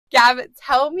Gab,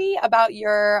 tell me about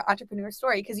your entrepreneur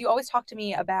story, because you always talk to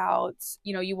me about,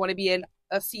 you want to be a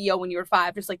CEO when you were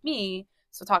 5, just like me.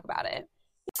 So talk about it.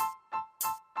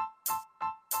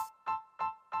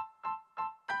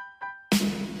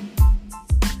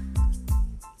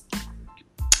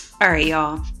 All right,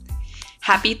 y'all.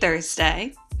 Happy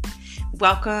Thursday.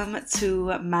 Welcome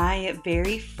to my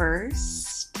very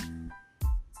first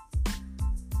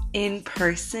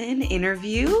in-person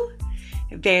interview.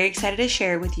 Very excited to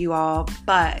share with you all,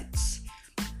 but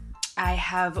I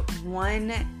have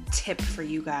one tip for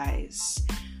you guys.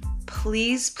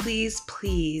 Please, please,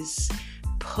 please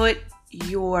put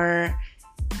your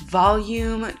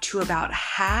volume to about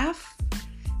half,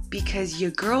 because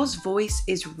your girl's voice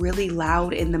is really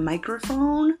loud in the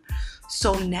microphone.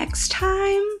 So next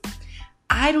time,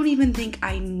 I don't even think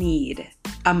I need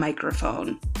a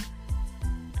microphone.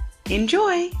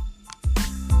 Enjoy.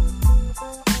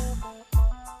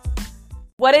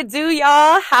 What it do,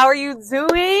 y'all? How are you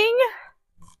doing?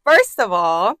 First of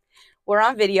all, we're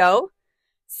on video.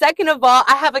 Second of all,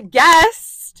 I have a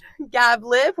guest, Gab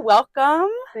Lib. Welcome.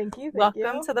 Thank you.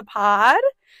 Welcome to the pod.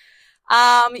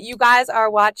 You guys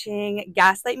are watching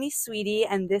Gaslight Me Sweetie,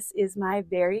 and this is my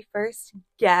very first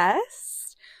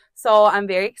guest. So I'm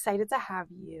very excited to have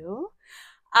you.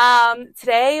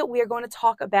 Today we are going to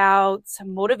talk about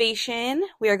motivation.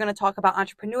 We are going to talk about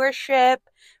entrepreneurship.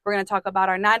 We're going to talk about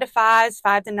our 9-to-5s,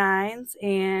 5-to-9s,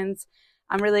 and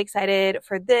I'm really excited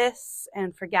for this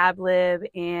and for Gab Lib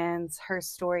and her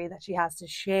story that she has to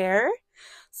share.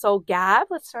 So Gab,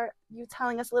 let's start you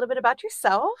telling us a little bit about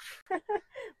yourself.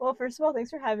 Well, first of all, thanks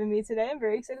for having me today. I'm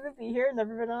very excited to be here. I've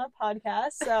never been on a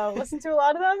podcast, so listen to a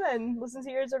lot of them and listen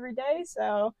to yours every day.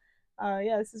 So,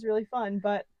 this is really fun.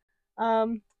 But,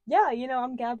 I'm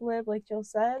Gab Lib, like Jill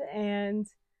said, and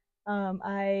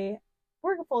I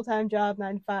work a full-time job,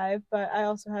 9 to 5, but I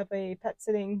also have a pet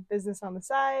sitting business on the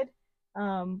side.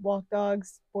 Walk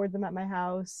dogs, board them at my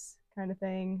house, kind of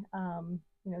thing.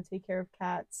 Take care of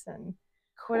cats and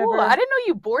whatever. Cool. I didn't know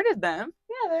you boarded them.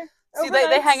 Yeah, they're See,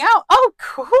 they hang out. Oh,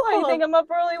 cool. Oh, you think I'm up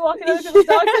early walking other people's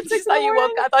dogs at 6 in the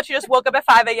morning? I thought you just woke up at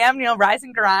 5 a.m., rise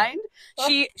and grind. Well,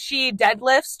 she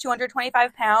deadlifts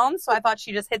 225 pounds, so I thought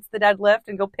she just hits the deadlift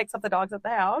and picks up the dogs at the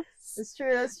house. That's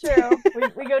true.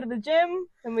 we go to the gym,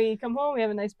 and we come home, we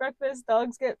have a nice breakfast,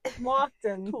 dogs get walked,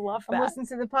 and Love that. I'm listening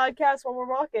to the podcast while we're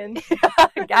walking.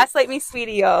 Gaslight Me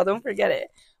Sweetie, y'all. Don't forget it.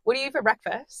 What do you eat for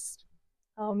breakfast?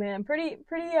 Oh, man. Pretty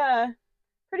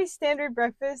standard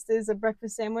breakfast is a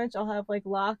breakfast sandwich. I'll have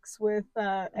lox with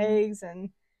eggs and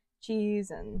cheese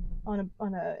and on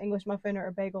a English muffin or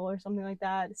a bagel or something like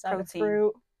that. Side of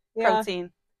fruit. Yeah. Protein.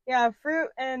 Yeah, fruit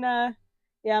and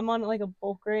I'm on a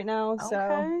bulk right now, so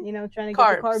trying to Carbs.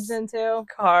 get the carbs in too.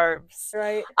 Carbs.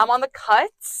 Right. I'm on the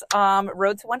cuts.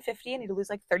 Road to 150. I need to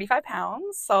lose 35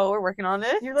 pounds, so we're working on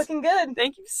it. You're looking good.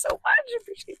 Thank you so much. I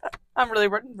appreciate that. I'm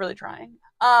really trying.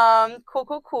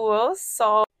 Cool.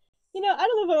 So I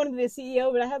don't know if I want to be a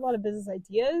CEO, but I had a lot of business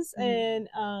ideas. And,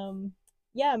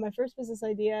 my first business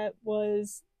idea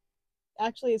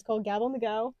it's called Gab on the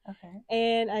Go. Okay.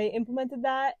 And I implemented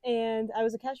that, and I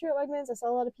was a cashier at Wegmans. I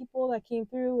saw a lot of people that came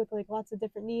through with lots of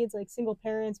different needs, single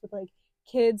parents with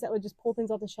kids that would just pull things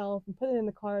off the shelf and put it in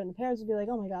the cart, and the parents would be like,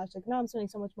 oh my gosh, now I'm spending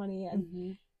so much money,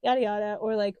 and yada yada.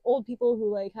 Or old people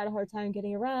who had a hard time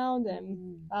getting around,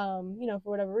 and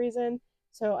for whatever reason.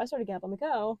 So I started Gab on the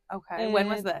Go. Okay. When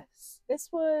was this? This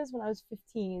was when I was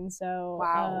 15, so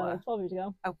wow. 12 years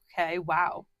ago. Okay,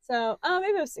 wow. So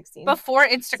maybe I was 16. Before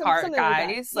Instacart,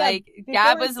 guys.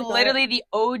 Gab was literally the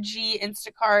OG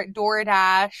Instacart,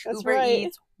 DoorDash, That's Uber right.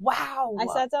 Eats. Wow. I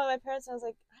sat down with my parents and I was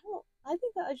like, I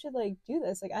think that I should do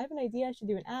this. I have an idea. I should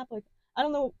do an app. I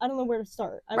don't know where to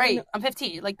start. Right. I'm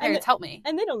 15. Parents, help me.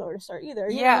 And they don't know where to start either.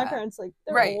 Yeah. My parents, they're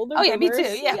right. old. They're oh, yeah, boomers. Me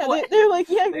too. Yeah. They're like,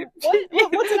 yeah,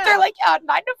 what's an app? They're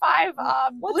 9 to 5,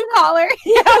 blue collar.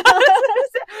 Yeah.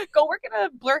 Go work in a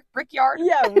brickyard.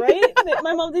 Yeah, right?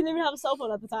 My mom didn't even have a cell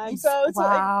phone at the time. So it's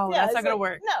wow, that's not going to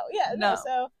work. No.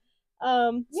 So,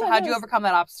 so how'd you overcome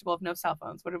that obstacle of no cell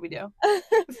phones? What did we do?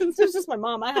 It was just my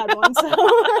mom. I had one, so.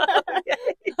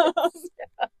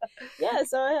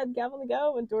 So I had Gab on the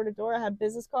Go, went door to door. I had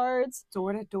business cards.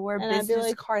 Door to door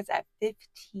business cards at 15.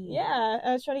 Yeah,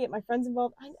 I was trying to get my friends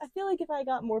involved. I feel like if I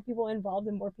got more people involved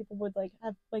and more people would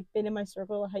have been in my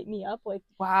circle to hype me up,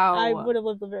 wow, I would have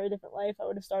lived a very different life. I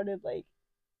would have started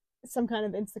some kind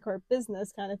of Instacart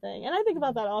business kind of thing. And I think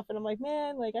about that often. I'm like,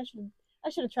 man, I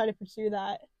should have tried to pursue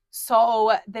that.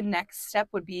 So the next step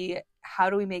would be how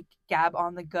do we make Gab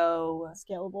on the go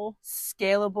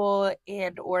scalable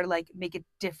and or like make it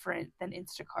different than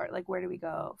Instacart? Like, where do we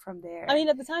go from there? I mean,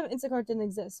 at the time, Instacart didn't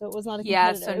exist, so it was not a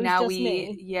yeah. competitor. So It was now just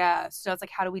me. so it's like,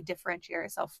 how do we differentiate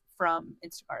ourselves from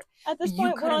Instacart? At this You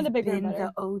point, we're could on to have bigger and been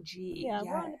better. the OG. Yeah,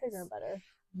 we're on to bigger and better.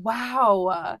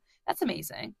 Wow, that's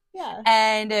amazing. Yeah.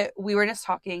 And we were just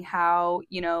talking how,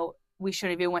 you know, we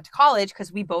shouldn't have even went to college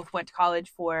because we both went to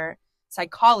college for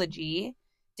psychology.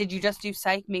 Did you just do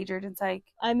psych, majored in psych?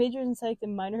 I majored in psych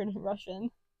and minored in Russian.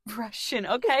 Russian,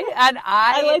 okay. And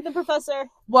I like the professor.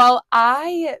 Well,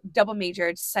 I double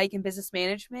majored psych and business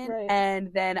management, Right.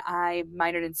 and then I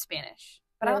minored in Spanish.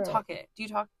 But I don't Right. talk it. Do you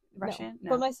talk Russian?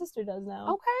 No. But my sister does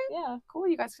now. Okay. Yeah. Cool.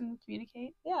 You guys can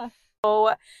communicate. Yeah.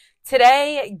 So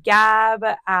today, Gab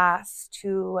asked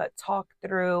to talk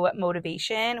through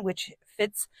motivation, which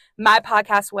fits my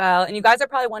podcast well. And you guys are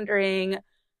probably wondering,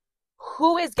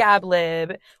 who is Gab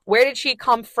Lib? Where did she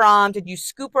come from? Did you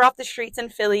scoop her off the streets in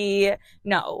Philly?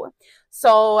 No.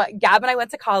 So Gab and I went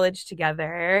to college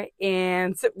together,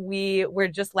 and we were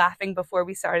just laughing before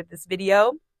we started this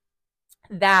video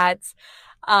that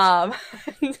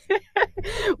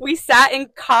we sat in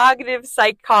cognitive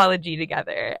psychology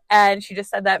together, and she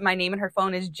just said that my name in her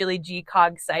phone is Jilly G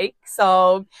Cog Psych.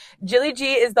 So Jilly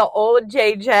G is the old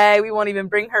JJ. We won't even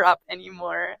bring her up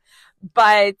anymore.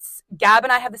 But Gab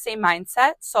and I have the same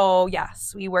mindset. So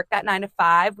yes, we work that 9 to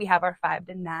 5. We have our 5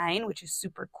 to 9, which is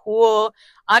super cool.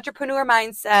 Entrepreneur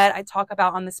mindset. I talk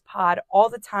about on this pod all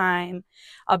the time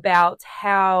about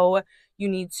how you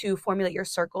need to formulate your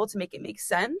circle to make it make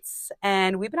sense.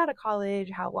 And we've been out of college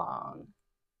how long?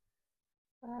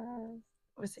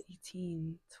 Was it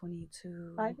 18,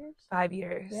 22? 5 years? 5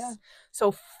 years. Yeah.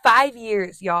 So 5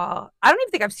 years, y'all. I don't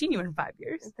even think I've seen you in 5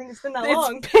 years. I think it's been that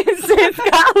long. It's been since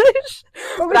college.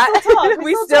 But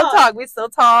we still talk. We still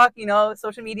talk. You know,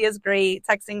 social media is great.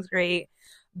 Texting's great.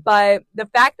 But the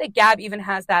fact that Gab even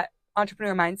has that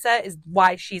entrepreneur mindset is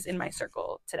why she's in my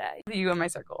circle today. You in my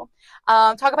circle.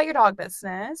 Talk about your dog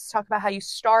business. Talk about how you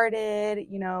started,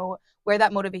 you know, where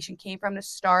that motivation came from to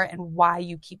start and why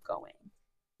you keep going.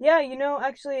 Yeah, you know,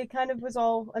 actually, it kind of was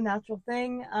all a natural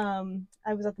thing.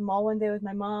 I was at the mall one day with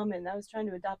my mom, and I was trying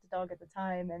to adopt a dog at the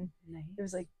time, and it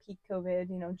was like peak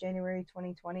COVID, you know, January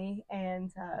 2020,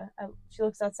 and she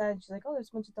looks outside, and she's like, oh, there's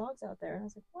a bunch of dogs out there, and I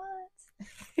was like,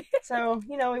 what? So,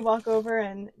 you know, we walk over,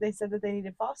 and they said that they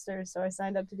needed fosters, so I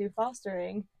signed up to do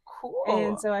fostering. Cool.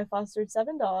 And so I fostered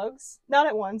 7 dogs, not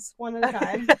at once, one at a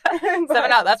time.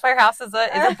 7 out. That's why your house is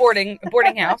a boarding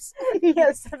house.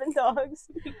 Yeah, 7 dogs,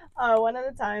 one at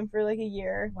a time for like a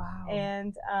year. Wow.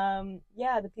 And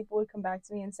yeah, the people would come back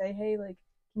to me and say, hey, like,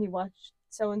 can you watch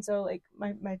so and so? Like,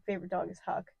 my favorite dog is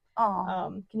Huck.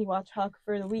 Oh. Can you watch Huck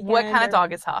for the weekend? What kind of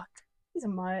dog is Huck? He's a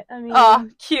mutt. I mean, oh,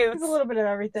 cute. He's a little bit of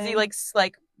everything. Does he like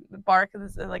bark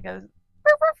like a?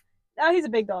 Oh, okay. He's a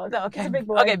big dog. Oh, okay. He's a big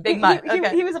boy. Okay, big mutt.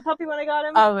 Okay. He was a puppy when I got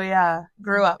him. Oh yeah,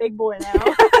 grew up. Big boy now.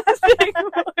 Big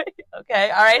boy. Okay,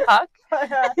 all right, Huck.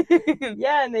 But,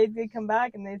 yeah, and they'd come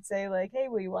back and they'd say like, "Hey,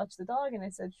 will you watch the dog?" And I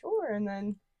said, "Sure." And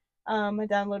then I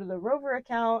downloaded the Rover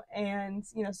account and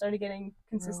started getting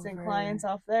consistent clients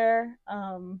off there.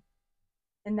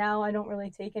 And now I don't really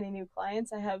take any new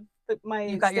clients. I have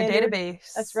you got your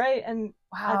database. That's right. And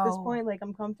wow. At this point, like,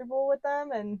 I'm comfortable with them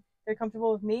and they're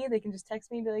comfortable with me. They can just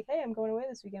text me and be like, "Hey, I'm going away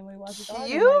this weekend. Will you watch the dog?"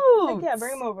 Cute. Like, heck yeah,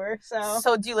 bring them over.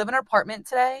 So do you live in an apartment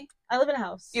today? I live in a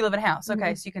house. You live in a house. Okay.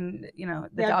 Mm-hmm. So you can,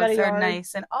 the dogs are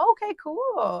nice and okay,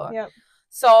 cool. Yep.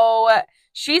 So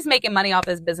she's making money off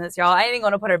this business, y'all. I ain't even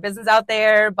going to put her business out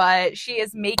there, but she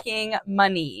is making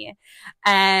money.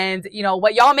 And,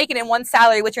 what y'all making in one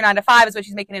salary with your 9 to 5 is what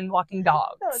she's making in walking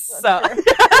dogs. No, so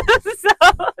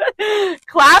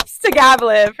claps to Gab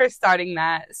Lib for starting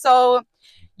that. So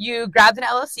you grabbed an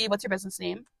LLC. What's your business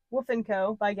name? Wolf &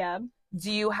 Co. by Gab. Do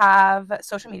you have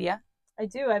social media? I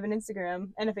do. I have an Instagram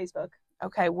and a Facebook.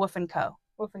 Okay, Wolf & Co.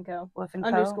 Wolf & Co. Wolf & Co.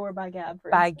 _ by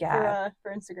Gab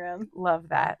for Instagram. Love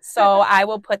that. So I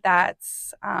will put that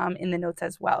in the notes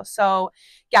as well. So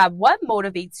Gab, what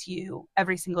motivates you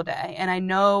every single day? And I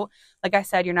know, like I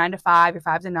said, you're 9 to 5, you're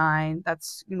 5 to 9.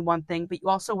 That's one thing, but you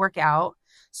also work out.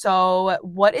 So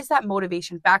what is that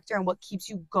motivation factor and what keeps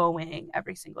you going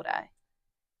every single day?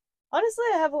 Honestly,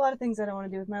 I have a lot of things that I want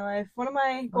to do with my life. One of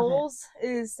my goals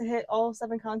is to hit all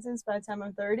 7 continents by the time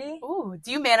I'm 30. Ooh,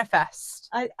 do you manifest?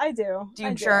 I do. Do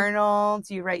you journal?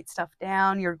 Do you write stuff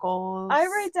down, your goals? I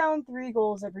write down 3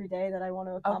 goals every day that I want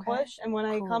to accomplish. Okay. And when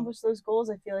I accomplish those goals,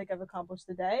 I feel like I've accomplished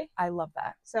the day. I love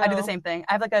that. So I do the same thing.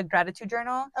 I have like a gratitude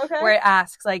journal where it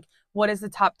asks like, what is the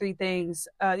top 3 things,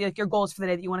 like your goals for the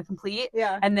day that you want to complete?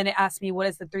 Yeah. And then it asks me, what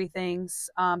is the 3 things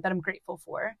that I'm grateful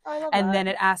for? Oh, I love and that. then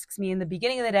it asks me in the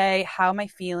beginning of the day, how am I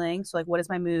feeling? So like, what is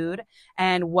my mood?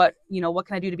 And what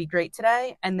can I do to be great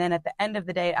today? And then at the end of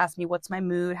the day, it asks me, what's my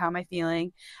mood? How am I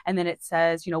feeling? And then it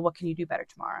says, what can you do better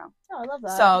tomorrow? Oh, I love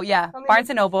that. So yeah, Barnes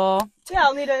and Noble. Yeah,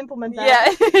 I'll need to implement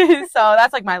that. Yeah. So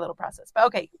that's like my little process. But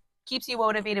okay, keeps you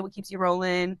motivated. What keeps you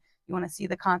rolling? You want to see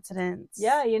the continents?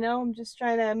 Yeah, I'm just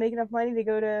trying to make enough money to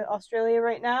go to Australia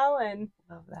right now, and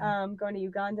love that. Going to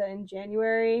Uganda in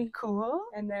January. Cool.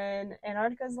 And then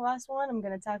Antarctica is the last one. I'm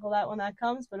going to tackle that when that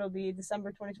comes, but it'll be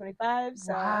December 2025.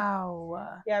 So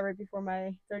wow. Yeah, right before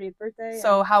my 30th birthday.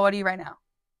 So how old are you right now?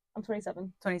 I'm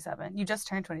 27. 27. You just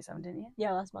turned 27, didn't you?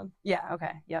 Yeah, last month. Yeah,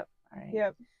 okay. Yep. All right.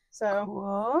 Yep. So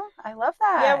cool. I love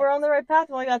that. Yeah, we're on the right path.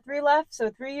 We only got 3 left, so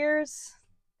 3 years.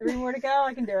 3 more to go.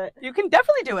 I can do it. You can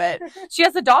definitely do it. She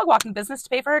has a dog walking business to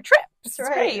pay for her trip. That's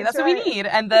right. Great. That's what we need.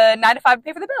 And the 9 to 5 to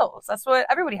pay for the bills. That's what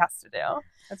everybody has to do.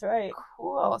 That's right.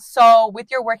 Cool. So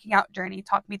with your working out journey,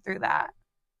 talk me through that.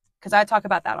 Because I talk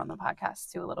about that on the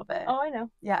podcast too a little bit. Oh, I know.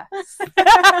 Yes.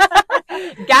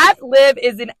 Gab Lib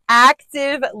is an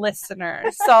active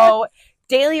listener. So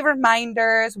daily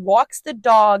reminders, walks the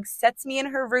dog, sets me in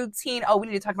her routine. Oh, we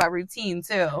need to talk about routine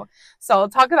too. So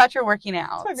talk about your working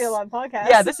out. This might be a long podcast.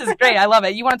 Yeah, this is great. I love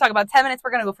it. You want to talk about 10 minutes? We're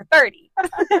going to go for 30.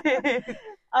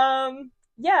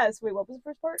 Yes. Wait, what was the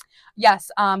first part?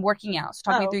 Yes, working out.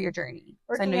 So talk me through your journey.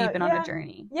 I know you've been on a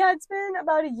journey. Yeah, it's been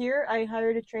about a year. I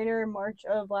hired a trainer in March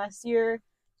of last year.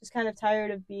 Just kind of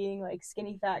tired of being like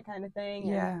skinny fat kind of thing.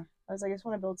 Yeah. I was like, I just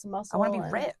want to build some muscle. I want to be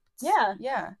ripped. Yeah.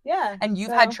 Yeah. Yeah. And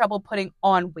you've had trouble putting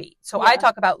on weight. So I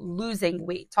talk about losing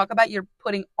weight. Talk about your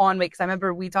putting on weight, because I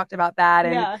remember we talked about that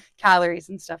and calories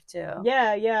and stuff too.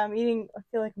 Yeah, yeah. I'm eating, I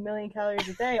feel like 1 million calories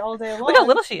a day all day long. Look how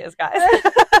little she is, guys.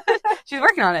 She's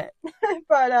working on it.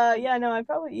 But yeah, no, I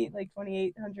probably eat like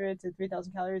 2,800 to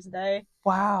 3,000 calories a day.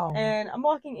 Wow. And I'm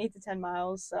walking 8 to 10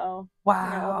 miles. So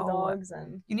wow. All the dogs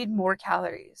and you need more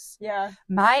calories. Yeah.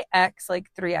 My ex, like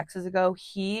 3 exes ago,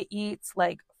 he eats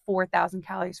like 4,000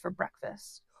 calories for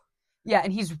breakfast. Yeah,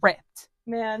 and he's ripped.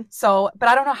 Man. So, but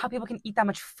I don't know how people can eat that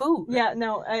much food. Yeah,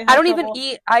 no. I don't even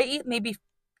eat. I eat maybe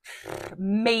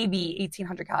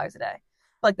 1,800 calories a day.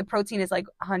 Like the protein is like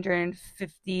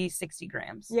 150, 60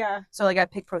 grams. Yeah. So like I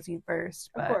pick protein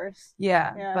first. But, of course.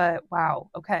 Yeah. But wow.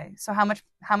 Okay. So how much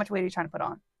weight are you trying to put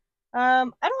on? I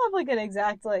don't have like an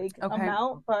exact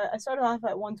amount, but I started off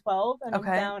at 112 and I'm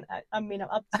down at, I'm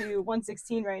up to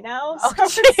 116 right now. So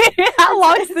how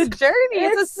long is the journey?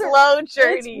 It's a slow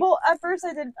journey. Well, at first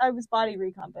I was body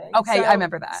recomping. Okay, so, I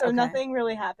remember that. So nothing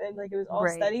really happened. Like it was all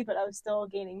steady, but I was still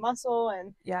gaining muscle,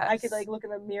 and I could like look in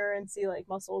the mirror and see like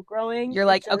muscle growing. You're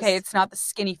like, okay, it's not the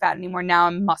skinny fat anymore. Now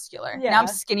I'm muscular. Yeah. Now I'm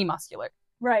skinny muscular.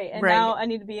 Right, and now I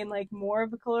need to be in like more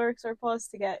of a caloric surplus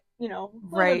to get, a little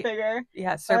bit bigger.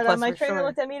 Yeah, surplus. But my trainer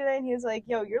looked at me today and he was like,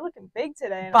 "Yo, you're looking big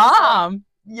today." And Bomb. Like,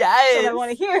 yes. That's what I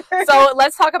want to hear. So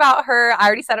let's talk about her. I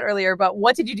already said it earlier, but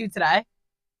what did you do today?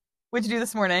 What did you do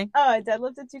this morning? Oh, I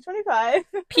deadlifted 225.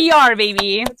 PR,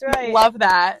 baby. That's right. Love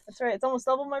that. That's right. It's almost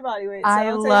double my body weight. So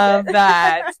I love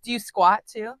that. Do you squat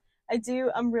too? I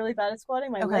do. I'm really bad at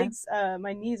squatting. My legs,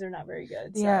 my knees are not very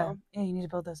good. So. Yeah, you need to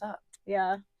build those up.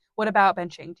 Yeah. What about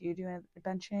benching? Do you do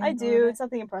benching? I do. It's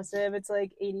nothing impressive. It's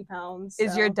like 80 pounds.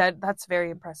 Is your that's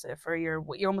very impressive for your,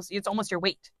 it's almost your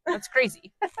weight. That's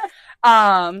crazy.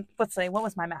 Let's say, what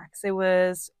was my max? It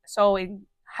was, so in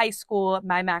high school,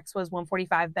 my max was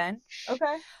 145 bench.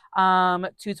 Okay.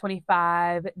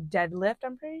 225 deadlift,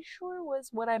 I'm pretty sure was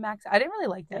what I maxed. I didn't really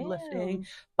like deadlifting,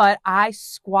 but I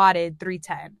squatted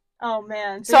 310. Oh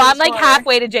man! So I'm like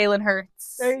halfway to Jalen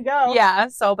Hurts. There you go. Yeah.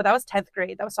 So, but that was 10th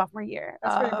grade. That was sophomore year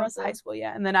of high school.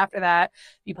 Yeah. And then after that,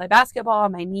 you play basketball.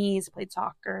 My knees. Played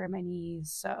soccer. My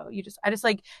knees. So I just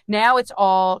like, now it's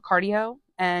all cardio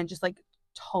and just like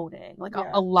toning, like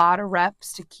a lot of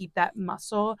reps to keep that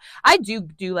muscle. I do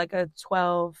like a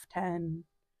 12, 10,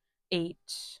 8,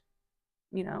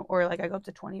 or like I go up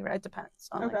to 20. Right? It depends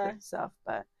on like the stuff,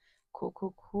 but.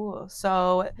 Cool.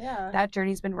 So that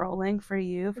journey's been rolling for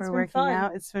you for working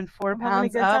out. It's been 4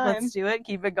 pounds up. Time. Let's do it.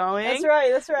 Keep it going.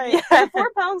 That's right. Yeah.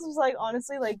 4 pounds was like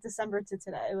honestly like December to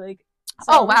today. Like.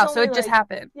 So oh wow! So it just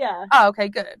happened. Yeah. Oh okay,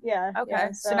 good. Yeah. Okay.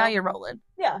 Yeah, so now you're rolling.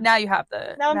 Yeah. Now you have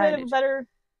the. Now I'm in a better.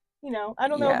 I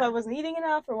don't know if I wasn't eating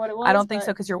enough or what it was. I don't think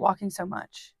so because you're walking so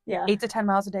much. Yeah. 8 to 10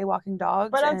 miles a day walking dogs.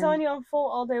 But I'm telling you, I'm full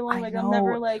all day long. Like I'm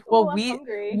never like, I'm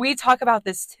hungry. We talk about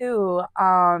this too.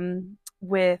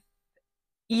 With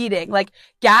eating, like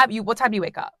Gab, what time do you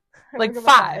wake up? Like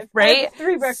 5, right?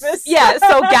 3 breakfasts. Yeah.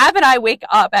 So Gab and I wake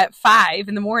up at 5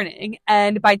 in the morning,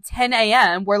 and by 10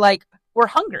 a.m. we're like we're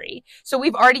hungry. So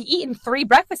we've already eaten 3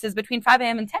 breakfasts between 5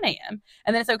 a.m. and 10 a.m.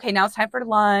 And then it's okay, now it's time for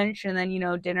lunch. And then,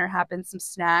 dinner happens, some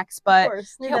snacks. But of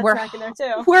course, need that snack in there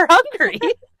too. We're hungry.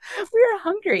 We're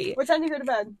hungry. What time do you go to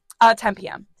bed? 10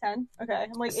 p.m. 10? Okay.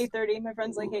 I'm like 8:30. My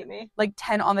friends hate me. Like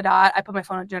 10 on the dot. I put my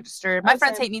phone on Do Not Disturb. My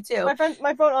friends hate me too.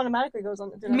 My phone automatically goes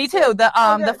on. Me too.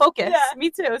 The focus. Yeah.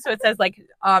 Me too. So it says like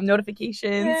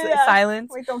notifications,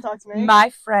 silence. Wait, don't talk to me.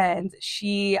 My friend,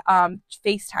 she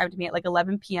FaceTimed me at like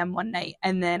 11 p.m. one night,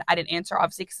 and then I didn't answer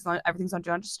obviously because everything's on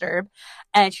Do Not Disturb,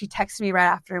 and she texted me right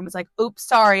after and was like, "Oops,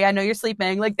 sorry. I know you're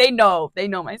sleeping." Like they know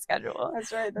my schedule.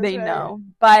 That's right. They know.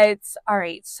 But all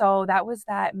right, so that was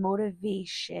that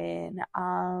motivation.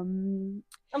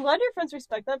 I'm glad your friends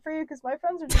respect that for you, because my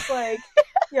friends are just like,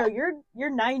 yo, you're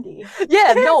 90.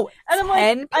 Yeah, no. And I'm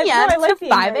 10 like, p.m. I like to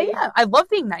 5 a.m. I love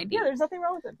being 90. Yeah, there's nothing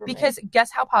wrong with it for because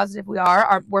guess how positive we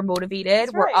are. We're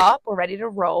motivated. We're up. We're ready to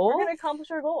roll. We're going to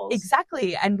accomplish our goals.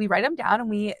 Exactly. And we write them down,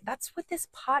 and that's what this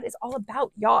pod is all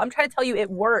about, y'all. I'm trying to tell you, it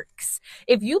works.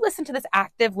 If you listen to this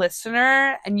active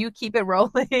listener and you keep it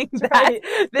rolling,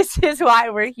 this is why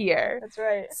we're here. That's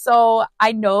right. So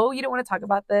I know you don't want to talk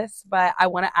about this, but I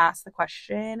want to ask the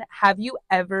question. Have you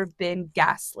ever been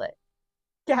gaslit?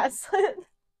 Gaslit?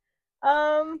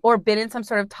 Or been in some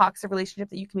sort of toxic relationship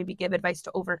that you can maybe give advice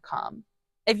to overcome?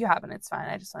 If you haven't, it's fine.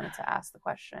 I just wanted to ask the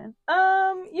question.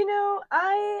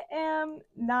 I am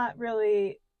not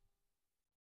really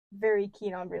very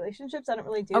keen on relationships. I don't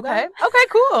really do that. Okay,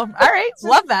 cool. All right.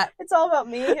 Love that. It's all about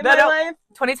me in my life.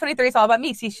 2023 is all about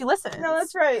me. See, she listens. No,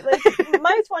 that's right. Like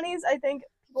my 20s, I think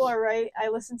people are right. I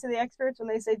listen to the experts when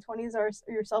they say 20s are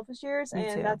your selfish years,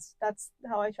 and that's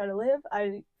how I try to live.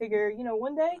 I figure,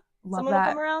 one day someone will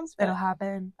come around. It'll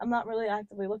happen. I'm not really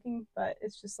actively looking, but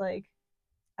it's just like,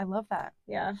 I love that.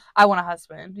 Yeah. I want a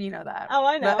husband. You know that. Oh,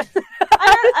 I know.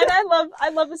 I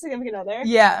love a significant other.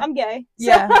 Yeah. I'm gay. So.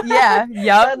 Yeah.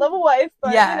 Yep. I love a wife,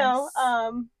 but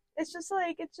it's just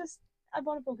like, I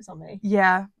want to focus on me.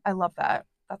 Yeah. I love that.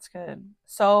 That's good.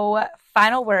 So,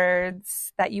 final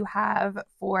words that you have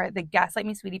for the Gaslight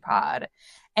Me Sweetie pod.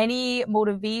 Any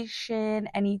motivation,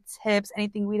 any tips,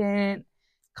 anything we didn't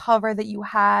cover that you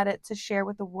had to share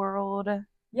with the world?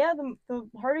 Yeah, the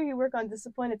harder you work on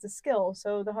discipline, it's a skill.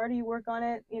 So the harder you work on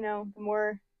it,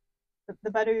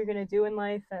 the better you're gonna do in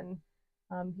life. And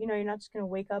you're not just gonna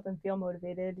wake up and feel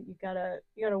motivated. You gotta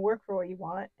work for what you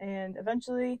want, and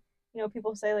eventually.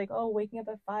 People say like, oh, waking up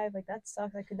at 5, like that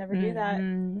sucks. I could never do that.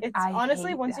 It's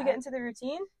honestly, once you get into the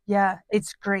routine. Yeah,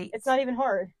 it's great. It's not even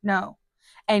hard. No.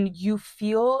 And you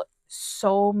feel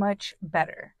so much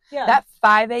better. Yeah. That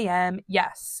 5 a.m.,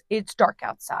 yes, it's dark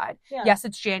outside. Yeah. Yes,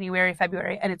 it's January,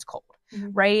 February, and it's cold,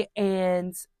 right?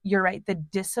 And you're right. The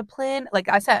discipline, like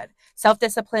I said,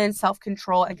 self-discipline,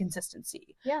 self-control, and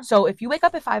consistency. Yeah. So if you wake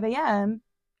up at 5 a.m.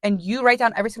 and you write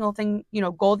down every single thing,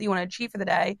 goal that you want to achieve for the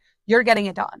day, you're getting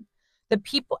it done. The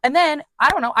people, and then, I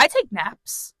don't know, I take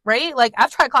naps, right? Like,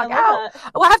 after I clock out,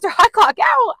 after I clock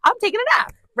out, I'm taking a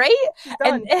nap, right?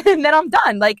 And then I'm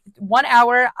done. Like, 1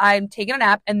 hour, I'm taking a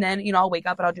nap, and then, I'll wake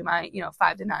up and I'll do my,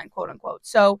 5 to 9, quote unquote.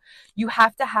 So, you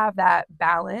have to have that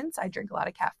balance. I drink a lot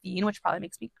of caffeine, which probably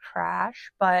makes me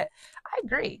crash, but I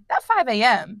agree. That 5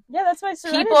 a.m. Yeah, that's my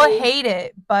serenity. People hate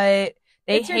it, but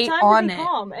they hate on it.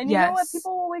 Calm. And you know what?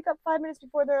 People will wake up 5 minutes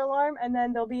before their alarm, and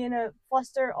then they'll be in a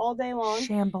fluster all day long.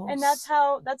 Shambles. And that's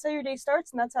how your day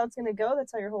starts, and that's how it's gonna go.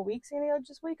 That's how your whole week's gonna go.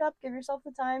 Just wake up, give yourself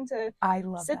the time to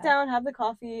sit down, have the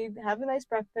coffee, have a nice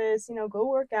breakfast. Go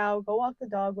work out, go walk the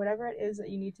dog, whatever it is that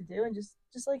you need to do, and just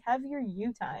like have your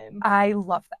you time. I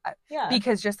love that. Yeah.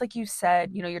 Because just like you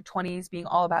said, your 20s being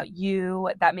all about you,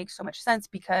 that makes so much sense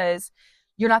because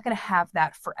you're not going to have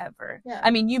that forever. Yeah.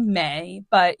 I mean, you may,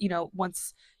 but,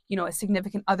 once, a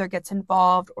significant other gets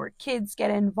involved or kids get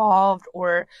involved,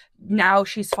 or now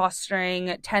she's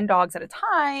fostering 10 dogs at a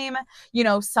time,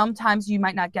 sometimes you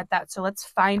might not get that. So let's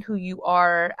find who you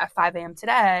are at 5 a.m.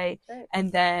 today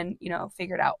and then,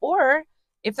 figure it out. Or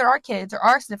if there are kids or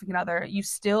are a significant other, you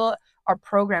still are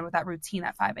programmed with that routine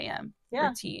at 5 a.m.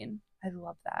 routine. I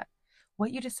love that.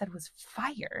 What you just said was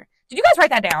fire. Did you guys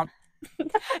write that down?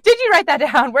 Did you write that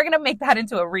down? We're going to make that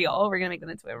into a reel.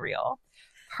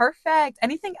 Perfect.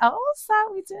 Anything else that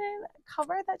we didn't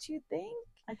cover that you think?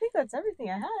 I think that's everything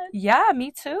I had. Yeah,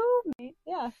 me too.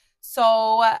 Yeah.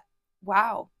 So,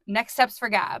 wow. Next steps for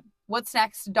Gab. What's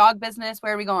next? Dog business?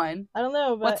 Where are we going? I don't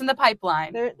know. But what's in the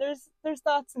pipeline? There's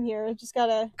thoughts in here. Just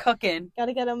gotta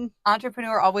get them.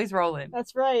 Entrepreneur always rolling.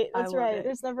 That's right. That's right. It.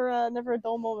 There's never a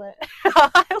dull moment.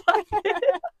 I love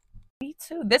it. Me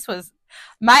too.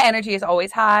 My energy is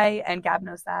always high, and Gab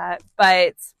knows that.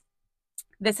 But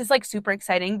this is like super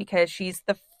exciting because she's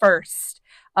the first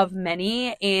of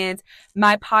many. And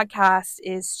my podcast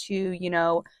is to, you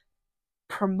know,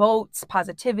 promote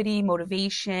positivity,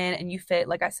 motivation, and you fit,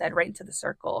 like I said, right into the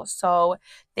circle. So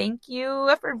thank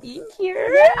you for being here.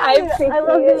 I appreciate I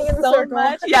love being in the so circle.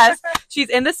 much. Yes, she's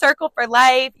in the circle for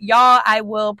life. Y'all, I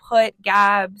will put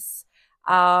Gab's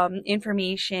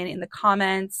information in the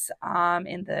comments,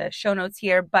 in the show notes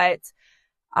here, but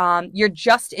you're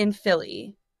just in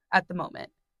Philly at the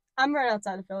moment. I'm right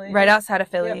outside of Philly. Right outside of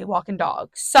Philly, Yep. walking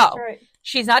dogs. So That's right.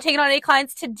 she's not taking on any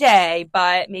clients today,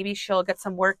 but maybe she'll get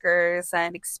some workers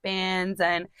and expand,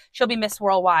 and she'll be Miss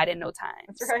Worldwide in no time.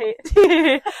 That's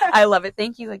right. I love it.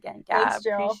 Thank you again, Gab. Thanks,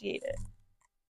 Jill. Appreciate it.